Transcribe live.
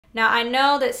Now I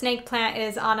know that snake plant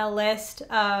is on a list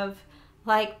of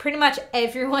like pretty much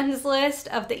everyone's list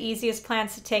of the easiest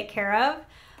plants to take care of,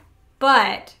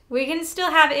 but we can still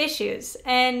have issues,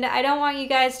 and I don't want you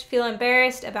guys to feel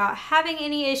embarrassed about having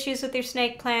any issues with your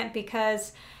snake plant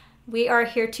because we are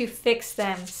here to fix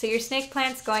them. So your snake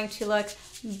plant's going to look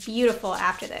beautiful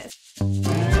after this.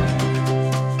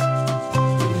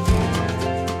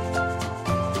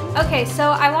 Okay,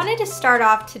 so I wanted to start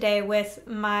off today with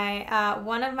my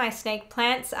one of my snake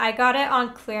plants. I got it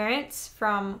on clearance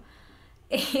from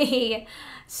a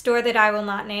store that I will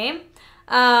not name.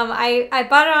 I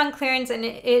bought it on clearance and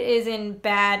it is in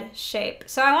bad shape.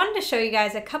 So I wanted to show you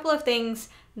guys a couple of things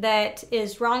that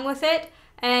is wrong with it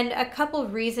and a couple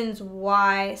of reasons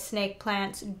why snake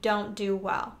plants don't do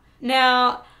well.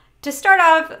 Now, to start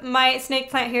off my snake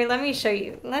plant here, let me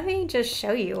just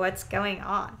show you what's going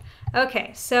on.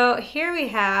 Okay, so here we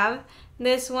have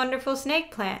this wonderful snake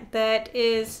plant that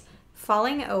is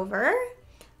falling over.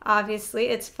 Obviously,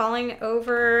 it's falling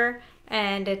over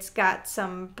and it's got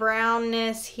some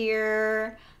brownness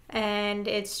here and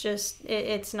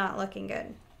it's not looking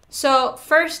good. So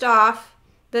first off,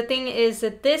 the thing is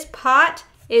that this pot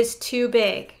is too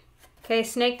big. Okay,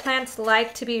 snake plants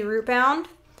like to be root bound,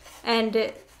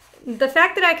 and the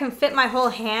fact that I can fit my whole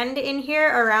hand in here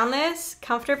around this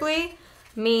comfortably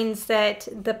means that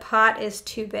the pot is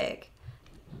too big.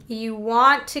 You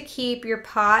want to keep your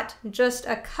pot just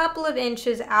a couple of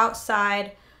inches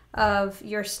outside of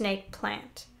your snake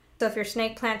plant. So if your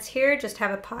snake plant's here, just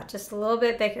have a pot just a little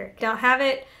bit bigger. Don't have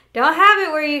it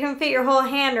where you can fit your whole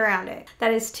hand around it.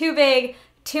 That is too big,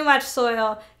 too much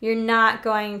soil. You're not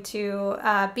going to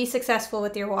be successful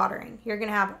with your watering. You're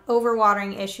gonna have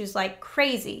overwatering issues like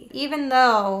crazy. Even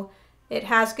though it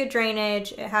has good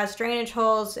drainage, it has drainage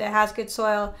holes, it has good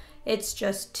soil, it's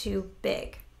just too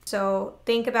big. So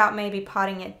think about maybe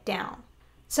potting it down.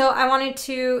 So I wanted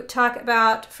to talk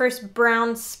about first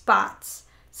brown spots.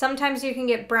 Sometimes you can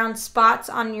get brown spots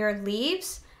on your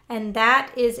leaves, and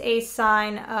that is a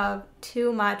sign of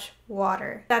too much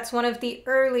water. That's one of the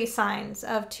early signs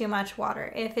of too much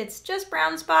water. If it's just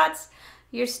brown spots,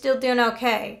 you're still doing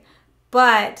okay,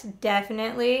 but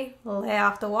definitely lay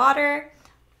off the water,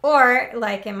 or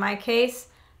like in my case,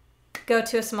 go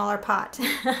to a smaller pot.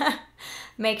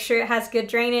 Make sure it has good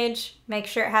drainage, make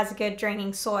sure it has good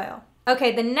draining soil.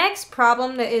 Okay, the next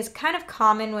problem that is kind of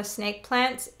common with snake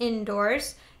plants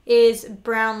indoors is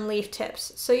brown leaf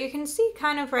tips. So you can see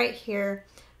kind of right here,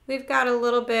 we've got a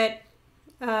little bit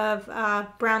of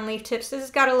brown leaf tips. This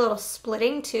has got a little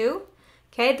splitting too.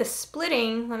 Okay, the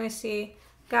splitting, let me see,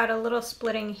 got a little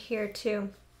splitting here too.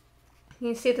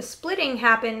 You can see the splitting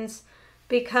happens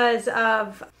because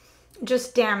of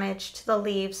just damage to the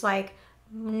leaves, like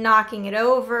knocking it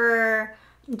over,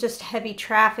 just heavy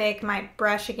traffic might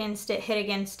brush against it, hit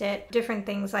against it, different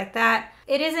things like that.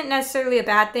 It isn't necessarily a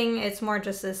bad thing, it's more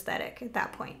just aesthetic at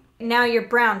that point. Now your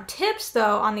brown tips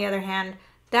though, on the other hand,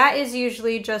 that is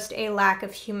usually just a lack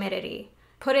of humidity.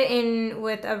 Put it in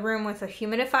with a room with a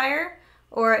humidifier,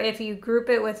 or if you group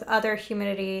it with other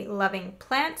humidity loving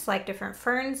plants like different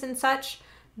ferns and such,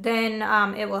 then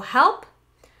it will help.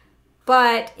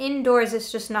 But indoors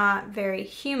it's just not very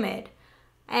humid.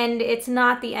 And it's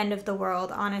not the end of the world,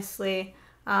 honestly.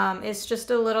 It's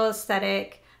just a little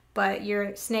aesthetic, but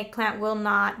your snake plant will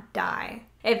not die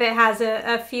if it has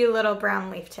a few little brown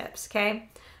leaf tips, okay?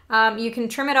 You can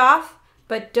trim it off,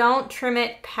 but don't trim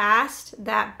it past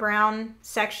that brown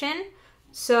section.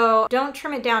 So don't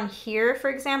trim it down here, for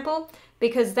example,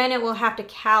 because then it will have to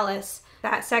callus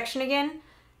that section again,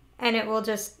 and it will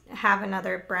just have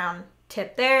another brown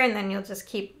tip there, and then you'll just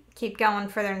keep going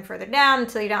further and further down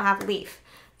until you don't have a leaf.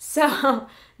 So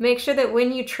make sure that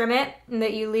when you trim it,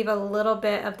 that you leave a little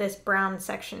bit of this brown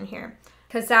section here,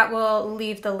 because that will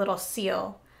leave the little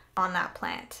seal on that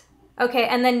plant. Okay,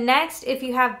 and then next, if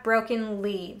you have broken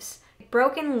leaves.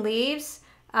 Broken leaves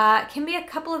can be a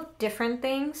couple of different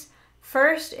things.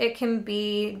 First, it can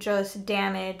be just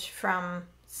damage from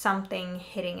something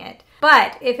hitting it.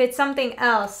 But if it's something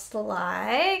else,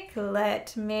 like,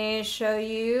 let me show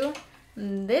you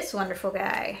this wonderful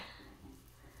guy.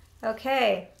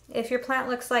 Okay, if your plant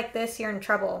looks like this, you're in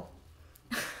trouble.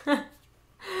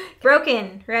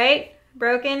 Broken, right?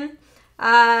 Broken.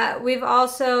 We've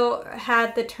also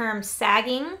had the term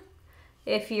sagging,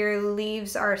 if your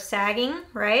leaves are sagging,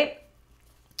 right?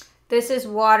 This is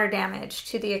water damage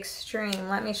to the extreme.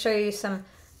 Let me show you some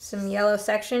yellow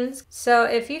sections. So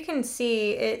if you can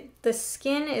see it, the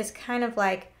skin is kind of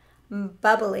like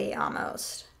bubbly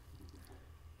almost.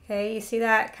 Okay, you see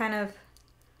that kind of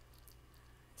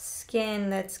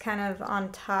skin that's kind of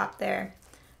on top there.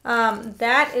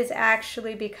 That is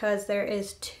actually because there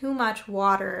is too much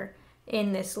water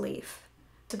in this leaf.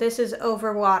 So this is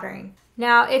overwatering.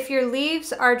 Now, if your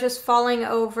leaves are just falling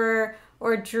over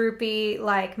or droopy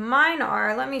like mine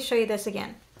are, let me show you this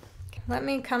again. Let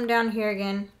me come down here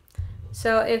again.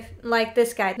 So if, like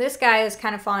this guy is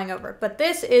kind of falling over, but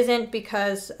this isn't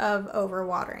because of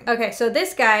overwatering. Okay, so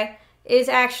this guy is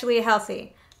actually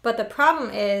healthy, but the problem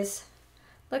is,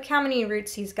 look how many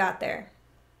roots he's got there.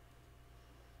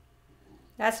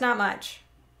 That's not much.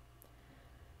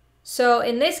 So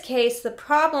in this case, the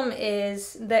problem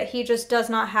is that he just does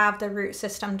not have the root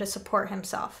system to support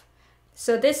himself.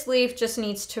 So this leaf just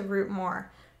needs to root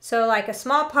more. So like a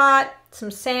small pot,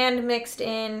 some sand mixed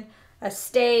in, a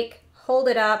stake, hold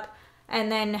it up,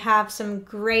 and then have some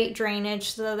great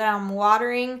drainage so that I'm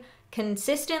watering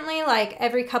consistently, like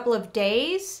every couple of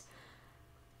days,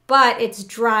 but it's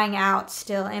drying out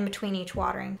still in between each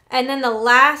watering. And then the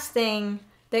last thing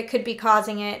that could be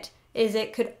causing it is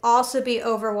it could also be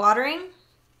overwatering,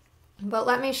 but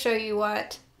let me show you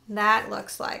what that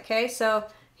looks like. Okay, so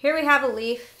here we have a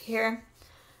leaf here,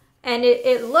 and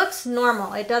it looks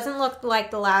normal. It doesn't look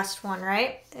like the last one,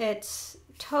 right? It's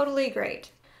totally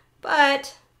great.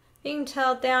 But you can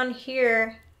tell down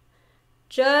here,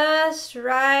 just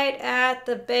right at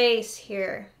the base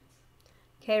here.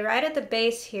 Okay, right at the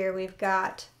base here, we've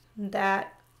got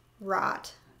that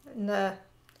rot, the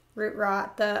root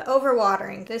rot, the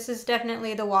overwatering. This is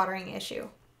definitely the watering issue.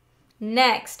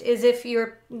 Next is if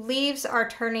your leaves are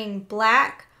turning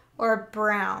black or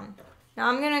brown. Now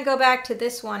I'm gonna go back to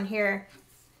this one here.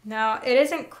 Now it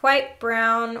isn't quite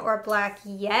brown or black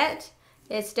yet.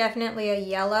 It's definitely a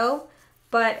yellow,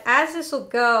 but as this will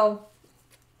go,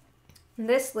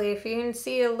 this leaf, you can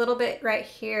see a little bit right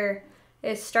here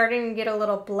is starting to get a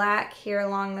little black here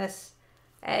along this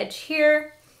edge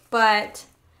here. But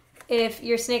if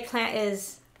your snake plant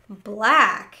is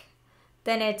black,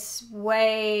 then it's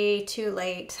way too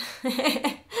late.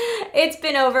 It's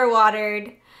been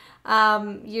overwatered.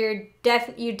 You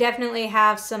definitely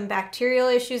have some bacterial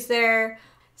issues there.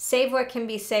 Save what can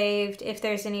be saved if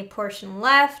there's any portion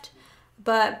left,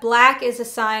 but black is a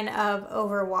sign of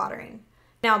overwatering.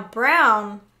 Now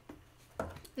brown,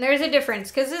 there's a difference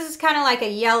because this is kind of like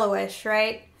a yellowish,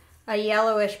 right? A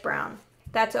yellowish brown.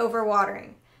 That's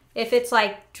overwatering. If it's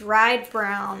like dried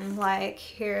brown, like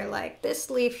here, like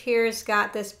this leaf here's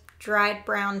got this dried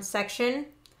brown section,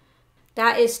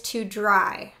 that is too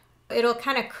dry. It'll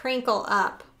kind of crinkle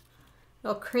up.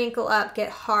 It'll crinkle up, get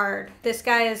hard. This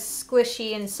guy is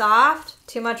squishy and soft.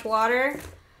 Too much water.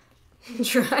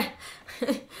 Dry.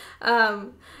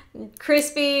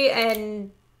 Crispy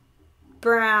and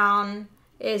brown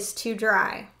is too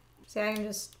dry. See, I can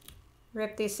just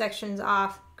rip these sections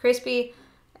off. Crispy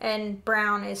and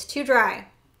brown is too dry.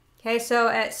 Okay, so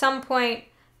at some point,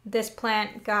 this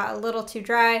plant got a little too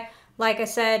dry. Like I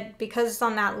said, because it's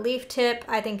on that leaf tip,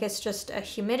 I think it's just a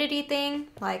humidity thing,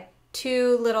 like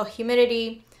too little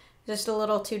humidity, just a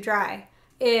little too dry.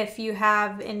 If you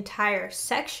have entire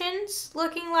sections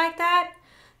looking like that,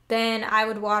 then I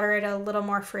would water it a little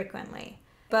more frequently.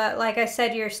 But like I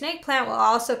said, your snake plant will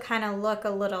also kind of look a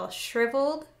little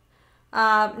shriveled.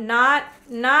 Not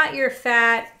your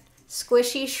fat,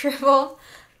 squishy shrivel,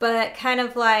 but kind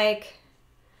of like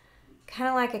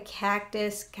a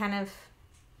cactus kind of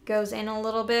goes in a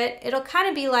little bit. It'll kind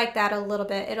of be like that a little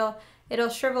bit. It'll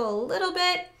shrivel a little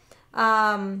bit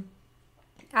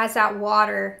as that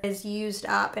water is used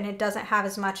up and it doesn't have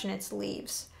as much in its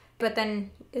leaves. But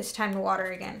then it's time to water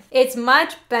again. It's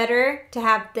much better to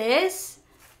have this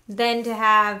than to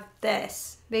have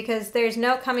this because there's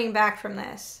no coming back from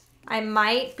this. I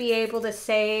might be able to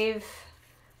save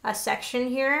a section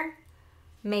here,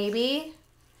 maybe.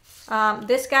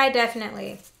 This guy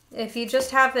definitely. If you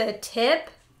just have a tip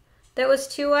that was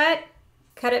too wet,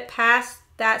 cut it past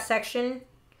that section,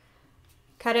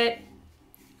 cut it,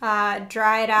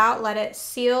 dry it out, let it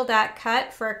seal that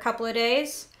cut for a couple of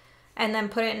days, and then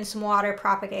put it in some water,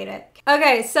 propagate it.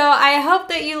 Okay, so I hope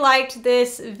that you liked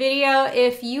this video.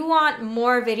 If you want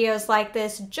more videos like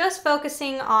this, just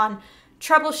focusing on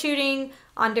troubleshooting,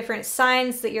 on different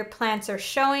signs that your plants are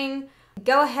showing,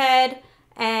 go ahead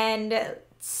and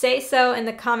say so in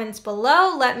the comments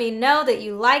below. Let me know that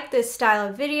you like this style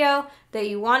of video, that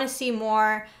you want to see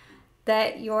more,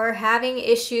 that you're having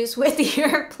issues with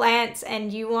your plants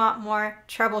and you want more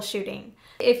troubleshooting.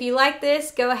 If you like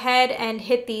this, go ahead and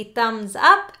hit the thumbs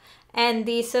up and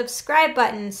the subscribe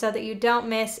button so that you don't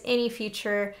miss any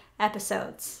future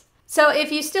episodes. So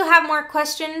if you still have more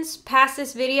questions past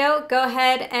this video, go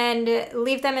ahead and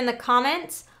leave them in the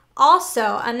comments.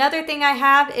 Also, another thing I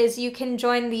have is you can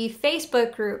join the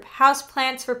Facebook group,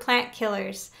 Houseplants for Plant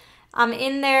Killers. I'm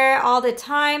in there all the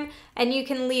time, and you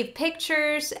can leave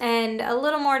pictures and a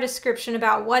little more description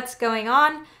about what's going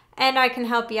on, and I can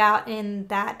help you out in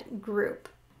that group.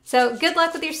 So good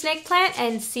luck with your snake plant,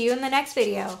 and see you in the next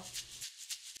video.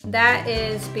 That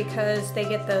is because they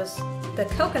get the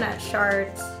coconut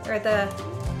shards, or the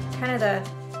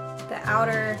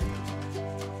outer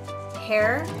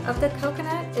hair of the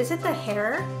coconut. Is it the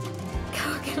hair?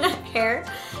 Coconut hair?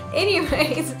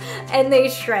 Anyways, and they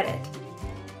shred it.